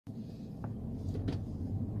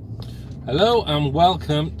Hello and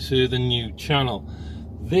welcome to the new channel.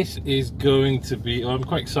 This is going to be, I'm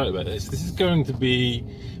quite excited about this. This is going to be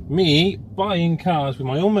me buying cars with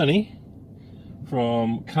my own money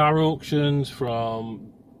from car auctions,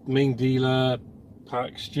 from main dealer, part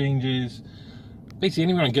exchanges, basically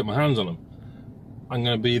anywhere I can get my hands on them. I'm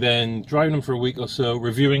going to be then driving them for a week or so,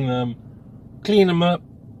 reviewing them, cleaning them up,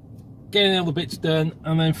 getting all the bits done,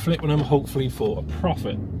 and then flipping them hopefully for a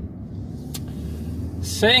profit.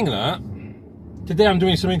 Saying that, today I'm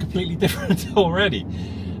doing something completely different already.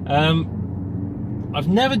 I've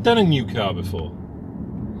never done a new car before.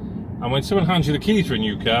 And when someone hands you the keys for a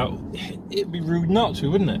new car, it'd be rude not to,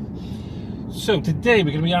 wouldn't it? So today we're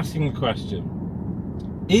going to be asking the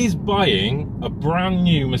question, is buying a brand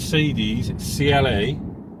new Mercedes CLA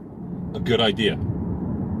a good idea?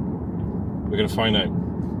 We're going to find out.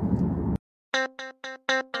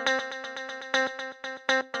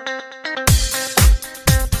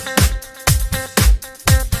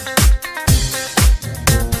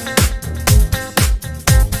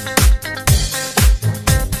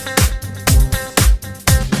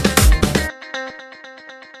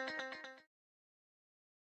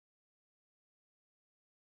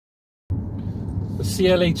 The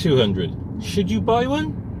CLA 200. Should you buy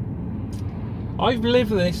one? I've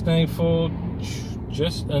lived this now for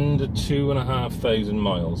just under 2,500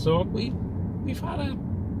 miles, so we've had a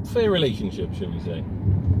fair relationship, shall we say.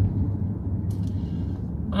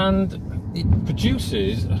 And it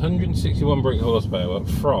produces 161 brake horsepower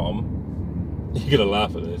from, you're gonna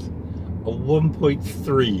laugh at this, a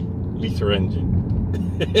 1.3 litre engine.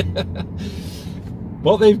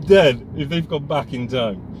 What they've done is they've gone back in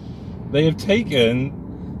time. They have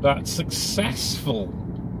taken that successful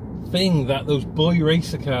thing that those boy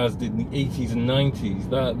racer cars did in the 80s and 90s,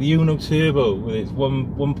 that the Uno Turbo with its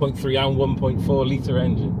 1.3 and 1.4 litre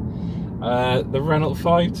engine, the Renault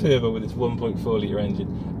 5 Turbo with its 1.4 litre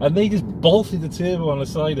engine, and they just bolted the turbo on the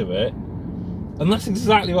side of it, and that's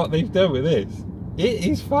exactly what they've done with this. It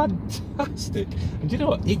is fantastic, and do you know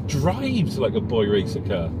what? It drives like a boy racer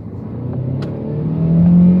car.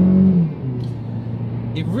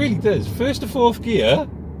 It really does. First to fourth gear,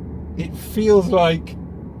 it feels like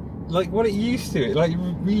what it used to. It like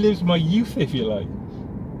relives my youth, if you like.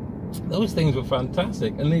 Those things were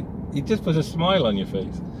fantastic, and it just puts a smile on your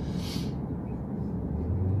face.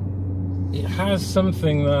 It has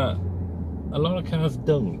something that a lot of cars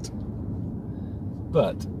don't.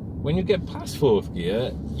 But when you get past fourth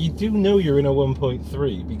gear, you do know you're in a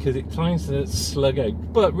 1.3 because it tries to slug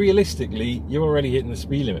out. But realistically, you're already hitting the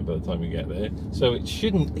speed limit by the time you get there, so it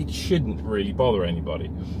shouldn't really bother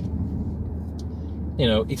anybody. You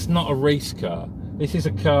know, it's not a race car. This is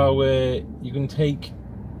a car where you can take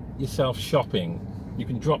yourself shopping, you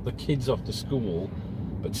can drop the kids off to school,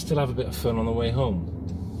 but still have a bit of fun on the way home.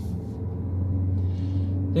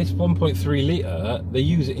 This 1.3 litre, they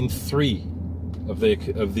use it in 3 of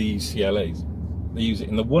these CLAs. They use it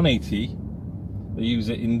in the 180, they use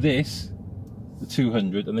it in this, the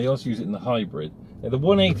 200, and they also use it in the hybrid. Now, the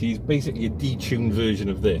 180 is basically a detuned version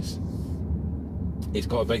of this. It's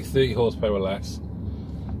got about 30 horsepower less.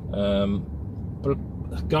 But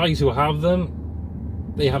guys who have them,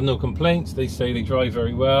 they have no complaints. They say they drive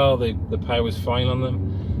very well, the power's fine on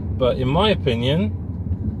them. But in my opinion,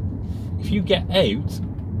 if you get out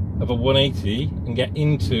of a 180 and get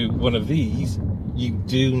into one of these, you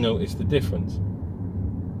do notice the difference.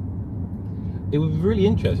 It would be really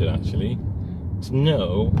interesting actually to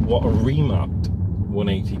know what a remapped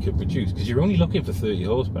 180 could produce, because you're only looking for 30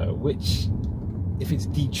 horsepower, which if it's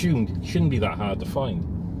detuned shouldn't be that hard to find.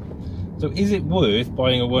 So is it worth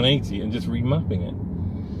buying a 180 and just remapping it?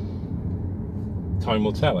 Time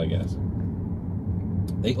will tell, I guess.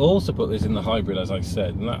 They also put this in the hybrid, as I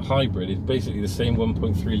said, and that hybrid is basically the same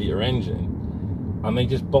 1.3 litre engine, and they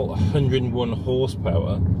just bolt 101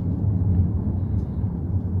 horsepower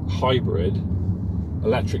hybrid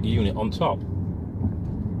electric unit on top.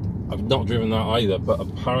 I've not driven that either, but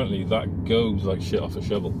apparently that goes like shit off a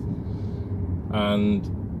shovel. And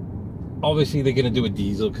obviously they're going to do a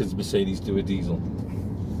diesel because Mercedes do a diesel.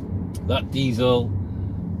 That diesel,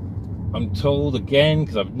 I'm told again,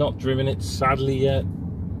 because I've not driven it sadly yet,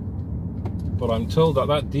 but I'm told that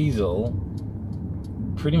that diesel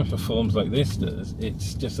pretty much performs like this does.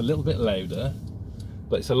 It's just a little bit louder,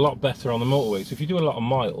 but it's a lot better on the motorway. So if you do a lot of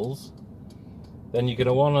miles, then you're going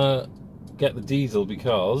to want to get the diesel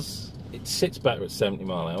because it sits better at 70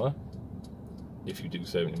 mile an hour, if you do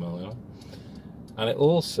 70 mile an hour. And it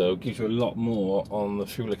also gives you a lot more on the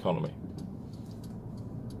fuel economy.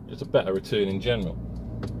 Just a better return in general.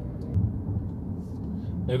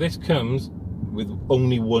 Now this comes with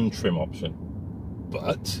only one trim option,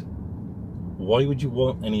 but Why would you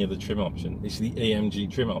want any other trim option? It's the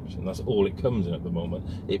AMG trim option. That's all it comes in at the moment.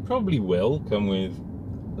 It probably will come with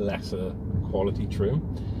lesser quality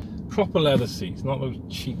trim. Proper leather seats, not those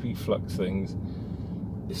cheapy flux things.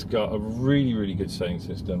 It's got a really, really good sound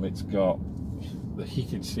system. It's got the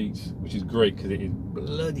heated seats, which is great because it is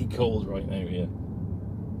bloody cold right now here.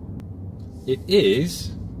 It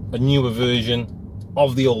is a newer version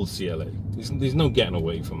of the old CLA. There's no getting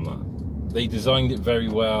away from that. They designed it very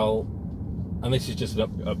well, and this is just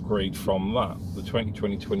an upgrade from that. The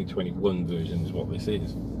 2020-2021 version is what this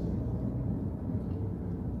is.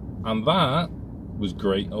 And that was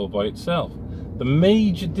great all by itself. The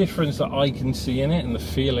major difference that I can see in it and the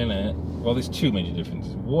feel in it, well, there's two major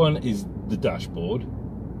differences. One is the dashboard,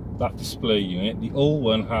 that display unit. The old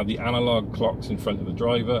one had the analog clocks in front of the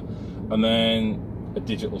driver and then a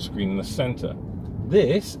digital screen in the center.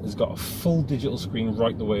 This has got a full digital screen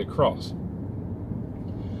right the way across.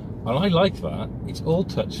 And I like that. It's all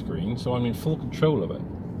touchscreen, so I'm in full control of it.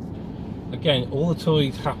 Again, all the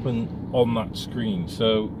toys happen on that screen,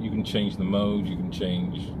 so you can change the mode, you can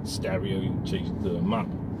change stereo, you can change the map,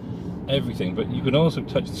 everything. But you can also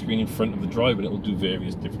touch the screen in front of the driver and it will do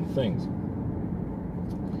various different things.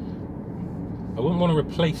 I wouldn't want to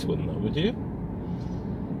replace one though, would you?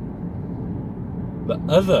 The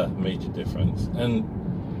other major difference, and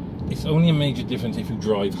it's only a major difference if you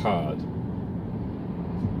drive hard,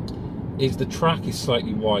 is the track is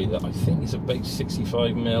slightly wider. I think it's about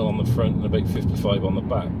 65mm on the front and about 55 on the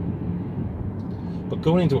back. But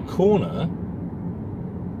going into a corner,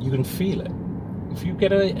 you can feel it. If you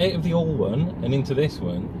get out of the old one and into this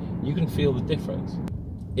one, you can feel the difference.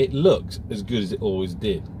 It looks as good as it always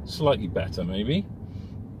did. Slightly better, maybe.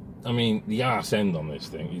 I mean, the arse end on this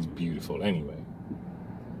thing is beautiful anyway.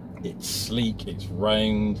 It's sleek, it's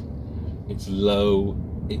round, it's low,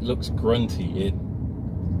 it looks grunty, it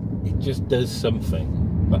just does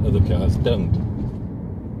something that other cars don't.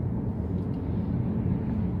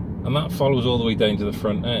 And that follows all the way down to the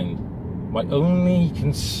front end. My only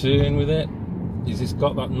concern with it is it's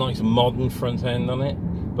got that nice modern front end on it,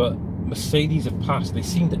 but Mercedes have passed, they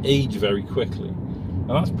seem to age very quickly.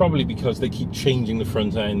 And that's probably because they keep changing the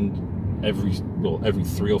front end every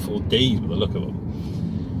 3 or 4 days with the look of them.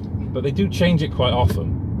 But they do change it quite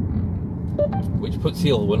often, which puts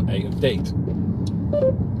the old one out of date.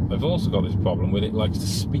 I've also got this problem with it likes to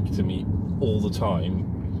speak to me all the time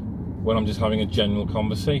when I'm just having a general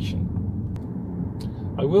conversation.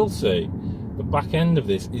 I will say the back end of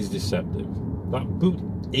this is deceptive. That boot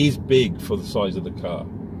is big for the size of the car,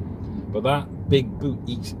 but that big boot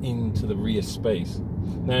eats into the rear space.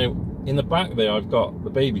 Now in the back there I've got the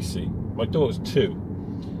baby seat. My daughter's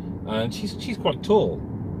 2 and she's quite tall,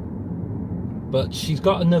 but she's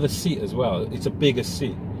got another seat as well. It's a bigger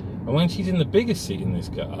seat, and when she's in the bigger seat in this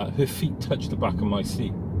car, her feet touch the back of my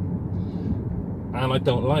seat, and I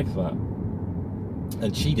don't like that,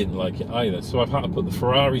 and she didn't like it either. So I've had to put the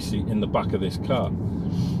Ferrari seat in the back of this car,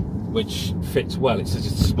 which fits well. It's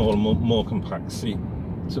just a smaller, more compact seat.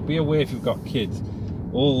 So be aware if you've got kids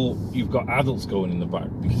or you've got adults going in the back,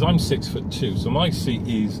 because I'm 6'2", so my seat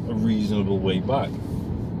is a reasonable way back,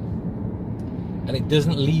 and it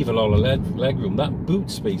doesn't leave a lot of leg room. That boot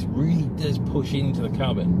space really does push into the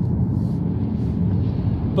cabin.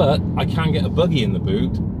 But I can get a buggy in the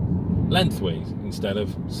boot lengthways instead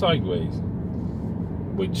of sideways,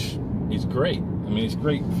 which is great. I mean, it's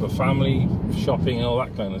great for family, shopping and all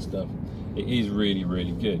that kind of stuff. It is really,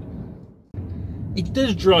 really good. It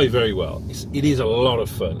does drive very well. It is a lot of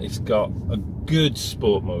fun. It's got a good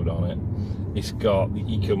sport mode on it. It's got the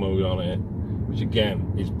eco mode on it, which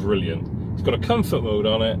again is brilliant. It's got a comfort mode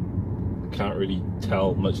on it. I can't really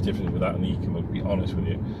tell much difference with that in the eco mode, to be honest with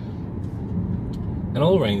you. And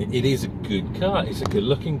all around, it is a good car. It's a good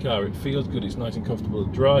looking car. It feels good. It's nice and comfortable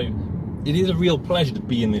to drive. It is a real pleasure to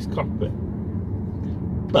be in this cockpit.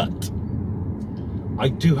 But I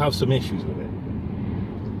do have some issues with it.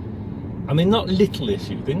 And they're not little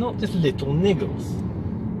issues. They're not just little niggles.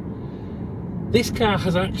 This car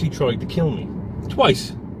has actually tried to kill me.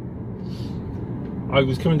 Twice. I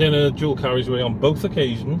was coming down a dual carriageway on both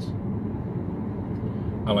occasions,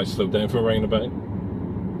 and I slowed down for a roundabout.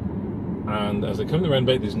 And as I come to the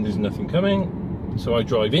roundabout, there's nothing coming, so I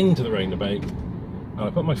drive into the roundabout, and I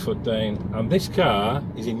put my foot down, and this car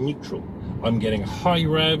is in neutral. I'm getting high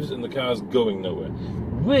revs, and the car's going nowhere,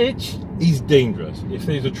 which is dangerous. If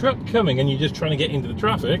there's a truck coming and you're just trying to get into the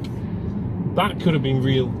traffic, that could have been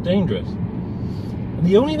real dangerous. And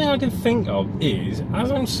the only thing I can think of is, as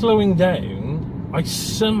I'm slowing down, I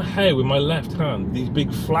somehow, with my left hand, these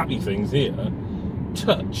big flappy things here,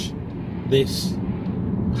 touch this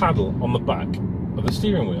paddle on the back of the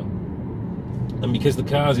steering wheel. And because the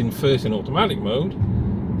car's in first in automatic mode,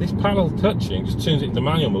 this paddle touching just turns it into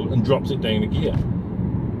manual mode and drops it down a gear.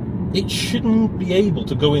 It shouldn't be able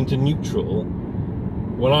to go into neutral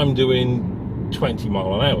when I'm doing 20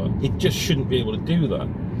 mile an hour. It just shouldn't be able to do that.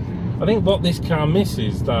 I think what this car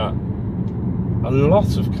misses that a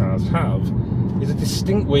lot of cars have is a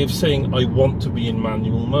distinct way of saying I want to be in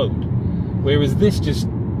manual mode, whereas this just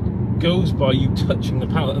goes by you touching the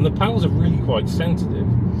paddle, and the paddles are really quite sensitive,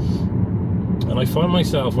 and I find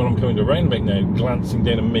myself when I'm coming to a roundabout now glancing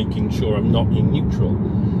down and making sure I'm not in neutral,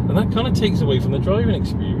 and that kind of takes away from the driving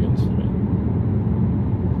experience for me.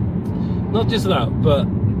 Not just that, but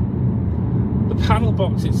the paddle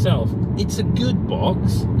box itself, it's a good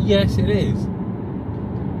box, yes it is,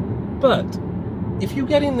 but if you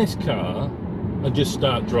get in this car and just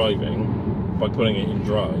start driving by putting it in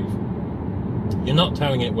drive, you're not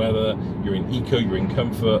telling it whether you're in eco, you're in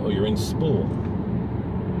comfort, or you're in sport.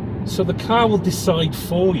 So the car will decide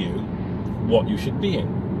for you what you should be in.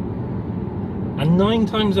 And 9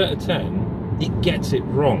 times out of 10, it gets it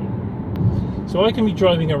wrong. So I can be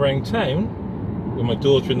driving around town with my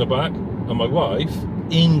daughter in the back and my wife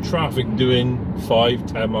in traffic doing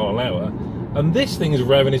 5-10 mile an hour, and this thing is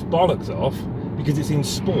revving its bollocks off because it's in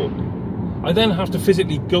sport. I then have to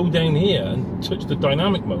physically go down here and touch the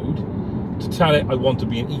dynamic mode to tell it I want to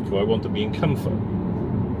be in eco, I want to be in comfort,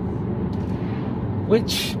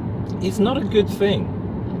 which is not a good thing.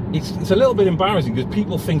 It's a little bit embarrassing because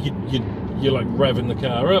people think you're like revving the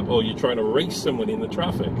car up, or you're trying to race someone in the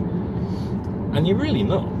traffic, and you're really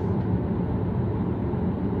not.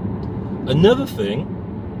 Another thing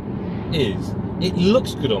is it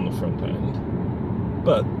looks good on the front end,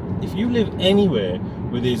 but if you live anywhere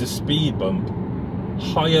where there's a speed bump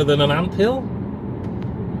higher than an anthill,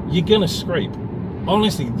 you're gonna scrape.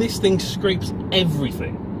 Honestly, this thing scrapes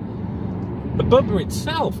everything. The bumper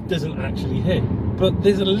itself doesn't actually hit, but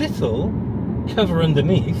there's a little cover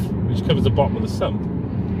underneath which covers the bottom of the sump,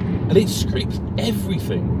 and it scrapes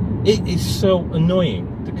everything. It is so annoying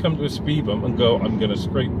to come to a speed bump and go, I'm gonna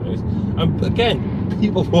scrape this. And again,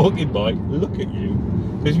 people walking by look at you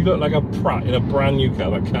because you look like a prat in a brand new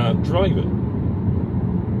car that can't drive it.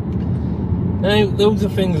 Now, those are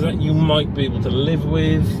things that you might be able to live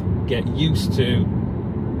with, get used to,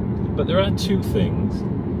 but there are 2 things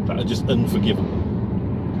that are just unforgivable.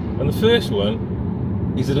 And the first one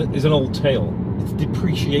is an old tale. It's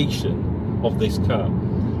depreciation of this car.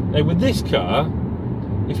 Now, with this car,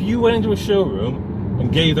 if you went into a showroom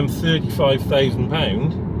and gave them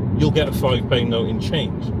 £35,000, you'll get a £5 note in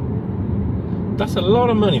change. That's a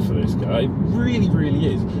lot of money for this car. It really, really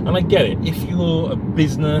is. And I get it. If you're a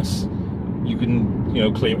business, you can,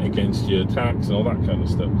 claim it against your tax and all that kind of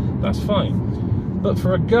stuff. That's fine. But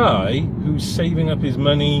for a guy who's saving up his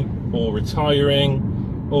money, or retiring,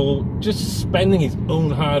 or just spending his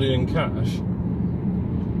own hard-earned cash,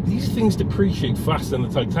 these things depreciate faster than the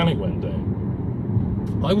Titanic went down.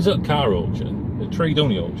 I was at a car auction, a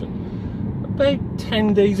trade-only auction, about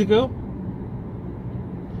 10 days ago,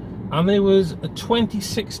 and there was a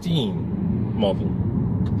 2016 model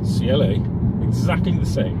CLA, exactly the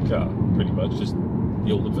same car, pretty much, just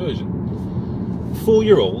the older version.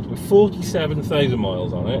 4-year-old with 47,000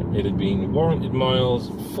 miles on it. It had been warranted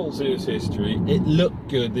miles, full service history. It looked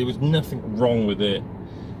good. There was nothing wrong with it.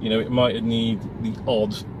 It might have needed the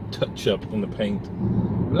odd touch-up in the paint.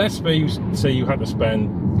 Let's say you had to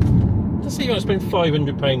spend, let's say you had to spend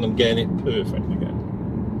 £500 on getting it perfect again.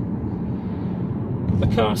 The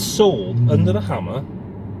car sold under the hammer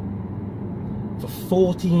for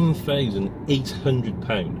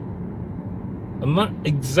 £14,800. And that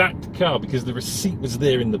exact car, because the receipt was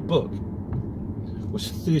there in the book,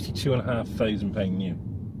 was £32,500 new.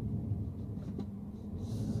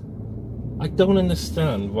 I don't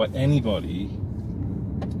understand why anybody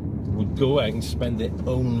would go out and spend their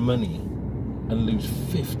own money and lose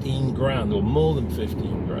 15 grand, or more than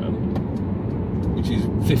 15 grand, which is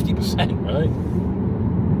 50%, right?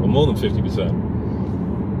 Or more than 50%.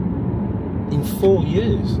 In 4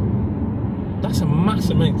 years. That's a mass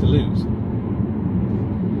amount to lose.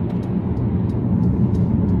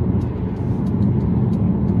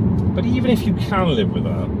 But even if you can live with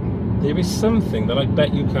that, there is something that I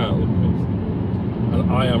bet you can't live with. And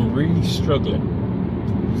I am really struggling.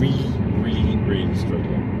 Really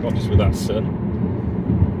struggling. Not just with that sun.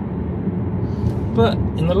 But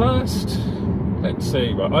in the last, let's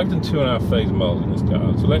say, right, I've done 2,500 miles in this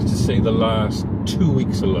car. So let's just say the last 2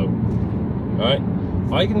 weeks alone. Right?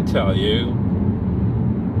 I can tell you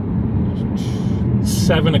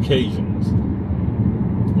 7 occasions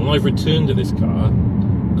when I've returned to this car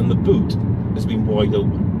and the boot has been wide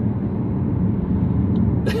open.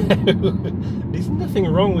 There's nothing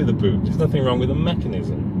wrong with the boot. There's nothing wrong with the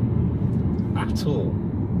mechanism at all.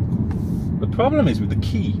 The problem is with the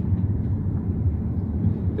key.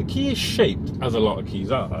 The key is shaped, as a lot of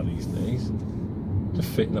keys are these days, to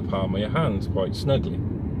fit in the palm of your hands quite snugly.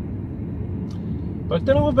 But I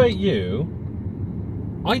don't know about you,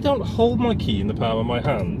 I don't hold my key in the palm of my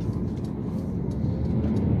hand.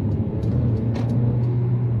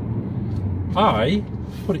 I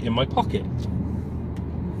put it in my pocket.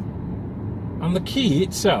 And the key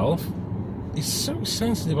itself is so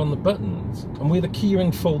sensitive on the buttons, and where the key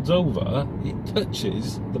ring folds over, it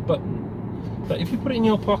touches the button, that if you put it in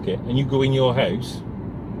your pocket and you go in your house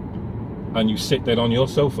and you sit there on your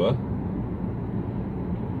sofa,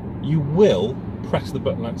 you will press the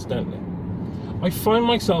button accidentally. I find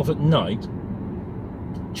myself at night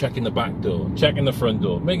checking the back door, checking the front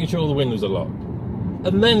door, making sure the windows are locked,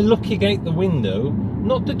 and then looking out the window,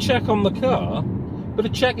 not to check on the car, but to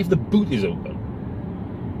check if the boot is open.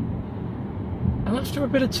 And after a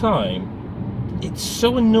bit of time, it's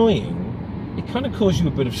so annoying, it kind of causes you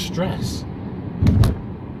a bit of stress.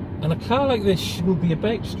 And a car like this shouldn't be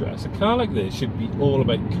about stress. A car like this should be all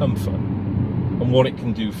about comfort and what it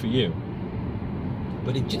can do for you.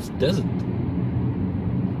 But it just doesn't.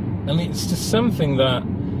 I mean, it's just something that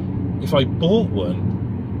if I bought one,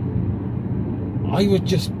 I would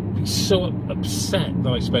just be so upset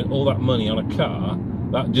that I spent all that money on a car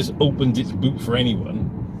that just opens its boot for anyone.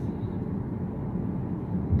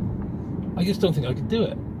 I just don't think I could do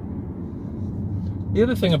it. The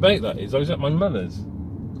other thing about that is I was at my mother's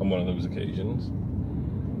on one of those occasions,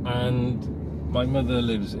 and my mother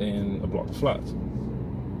lives in a block of flats,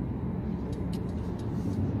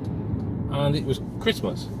 and it was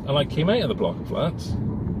Christmas, and I came out of the block of flats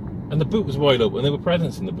and the boot was wide open and there were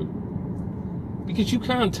presents in the boot, because you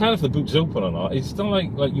can't tell if the boot's open or not. It's not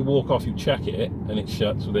like you walk off, you check it and it's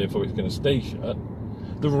shut, so therefore it's going to stay shut.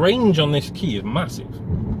 The range on this key is massive.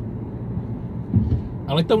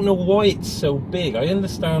 And I don't know why it's so big. I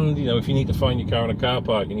understand, you know, if you need to find your car in a car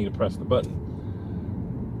park, you need to press the button.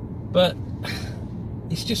 But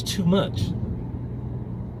it's just too much.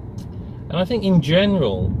 And I think in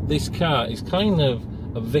general, this car is kind of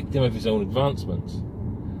a victim of its own advancements,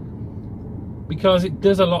 because it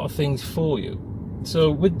does a lot of things for you.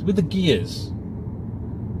 So with the gears,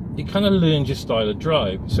 it kind of learns your style of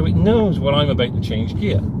drive. So it knows when I'm about to change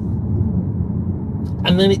gear.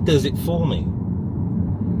 And then it does it for me,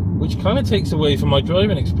 which kind of takes away from my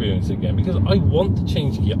driving experience again, because I want to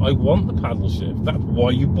change gear, I want the paddle shift, that's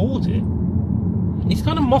why you bought it. It's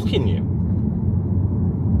kind of mocking you.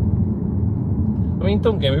 I mean,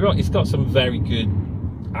 don't get me wrong, it's got some very good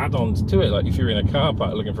add-ons to it, like if you're in a car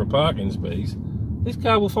park looking for a parking space, this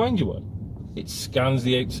car will find you one. It scans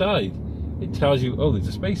the outside, it tells you, oh, there's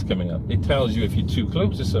a space coming up, it tells you if you're too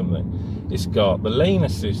close to something. It's got the lane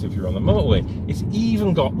assist if you're on the motorway. It's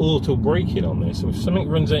even got auto braking on this, so if something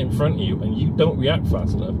runs out in front of you and you don't react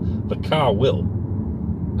fast enough, the car will,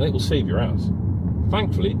 and it will save your ass.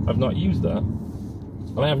 Thankfully, I've not used that,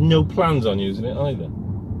 and I have no plans on using it either.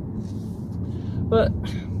 But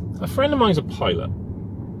a friend of mine's a pilot,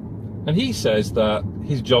 and he says that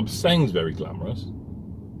his job sounds very glamorous,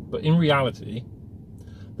 but in reality,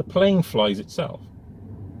 the plane flies itself.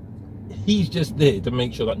 He's just there to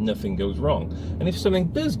make sure that nothing goes wrong. And if something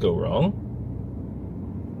does go wrong,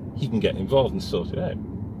 he can get involved and sort it out.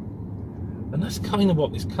 And that's kind of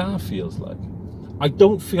what this car feels like. I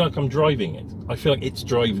don't feel like I'm driving it. I feel like it's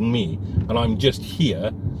driving me, and I'm just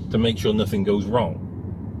here to make sure nothing goes wrong.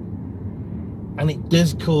 And it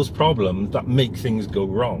does cause problems that make things go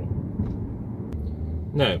wrong.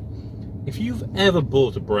 Now, if you've ever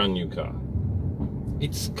bought a brand new car,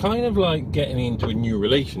 it's kind of like getting into a new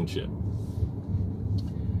relationship.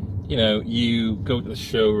 You know, you go to the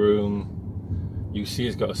showroom, you see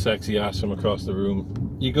it's got a sexy ass from across the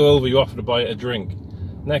room, you go over, you offer to buy it a drink.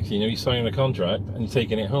 Next thing you know, you're signing a contract and you're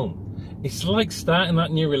taking it home. It's like starting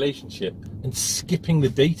that new relationship and skipping the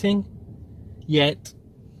dating, yet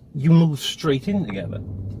you move straight in together.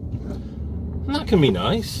 And that can be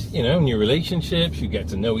nice, you know, new relationships, you get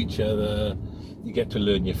to know each other, you get to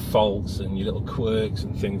learn your faults and your little quirks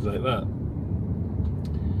and things like that.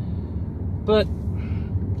 But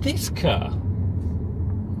this car,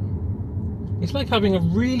 it's like having a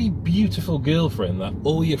really beautiful girlfriend that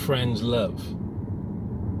all your friends love,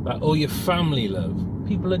 that all your family love,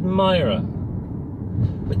 people admire her.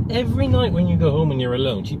 But every night when you go home and you're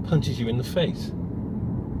alone, she punches you in the face.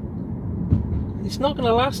 It's not going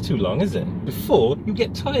to last too long, is it? Before you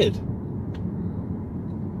get tired.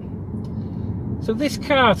 So this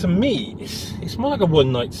car, to me, it's more like a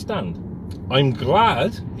one-night stand. I'm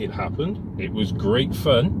glad it happened. It was great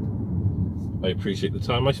fun. I appreciate the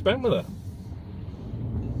time I spent with her.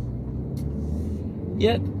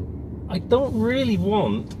 Yet, I don't really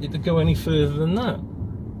want it to go any further than that.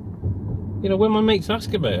 You know, when my mates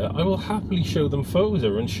ask about it, I will happily show them photos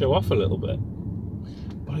of her and show off a little bit.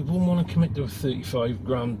 But I wouldn't want to commit to a 35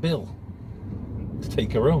 grand bill to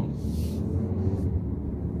take her home.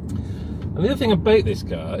 And the other thing about this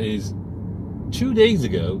car is, 2 days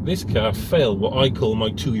ago, this car failed what I call my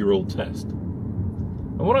 2-year-old test.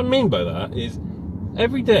 And what I mean by that is,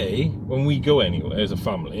 every day when we go anywhere as a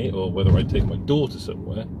family, or whether I take my daughter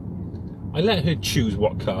somewhere, I let her choose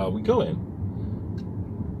what car we go in.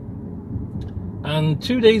 And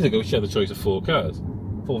 2 days ago, she had the choice of 4 cars,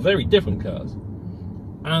 4 very different cars.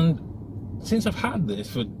 And since I've had this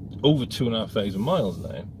for over 2,500 miles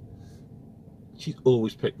now, she's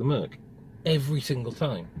always picked the Merc. Every single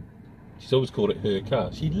time. She's always called it her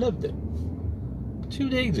car. She loved it. 2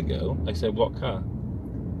 days ago, I said, what car?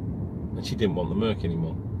 And she didn't want the Merc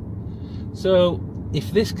anymore. So,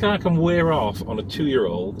 if this car can wear off on a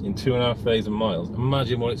 2-year-old in 2,500 miles,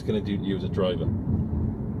 imagine what it's going to do to you as a driver.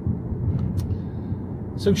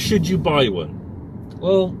 So, should you buy one?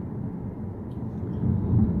 Well,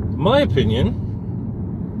 my opinion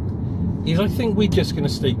is I think we're just going to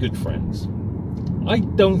stay good friends. I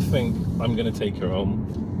don't think I'm going to take her home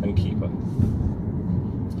and keep her.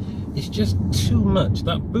 It's just too much.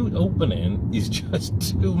 That boot opening is just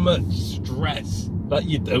too much stress that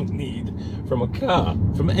you don't need from a car,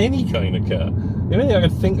 from any kind of car. The only thing I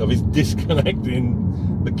can think of is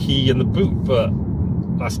disconnecting the key and the boot, but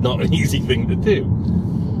that's not an easy thing to do.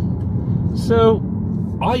 So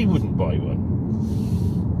I wouldn't buy one.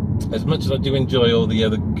 As much as I do enjoy all the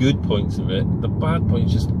other good points of it, the bad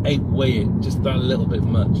points just outweigh it just that little bit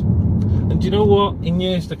much. And do you know what? In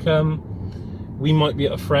years to come, we might be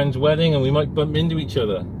at a friend's wedding and we might bump into each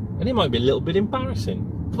other. And it might be a little bit embarrassing.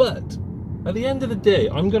 But at the end of the day,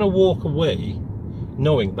 I'm going to walk away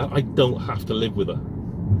knowing that I don't have to live with her.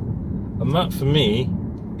 And that, for me,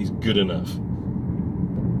 is good enough.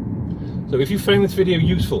 So if you found this video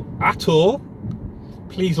useful at all,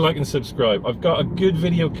 please like and subscribe. I've got a good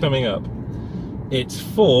video coming up. It's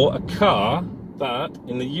for a car that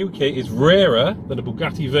in the UK is rarer than a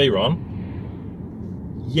Bugatti Veyron,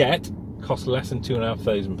 yet costs less than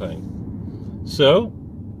 £2,500. So,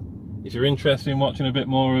 if you're interested in watching a bit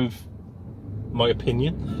more of my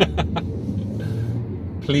opinion,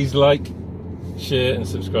 please like, share and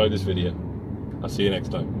subscribe this video. I'll see you next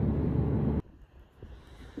time.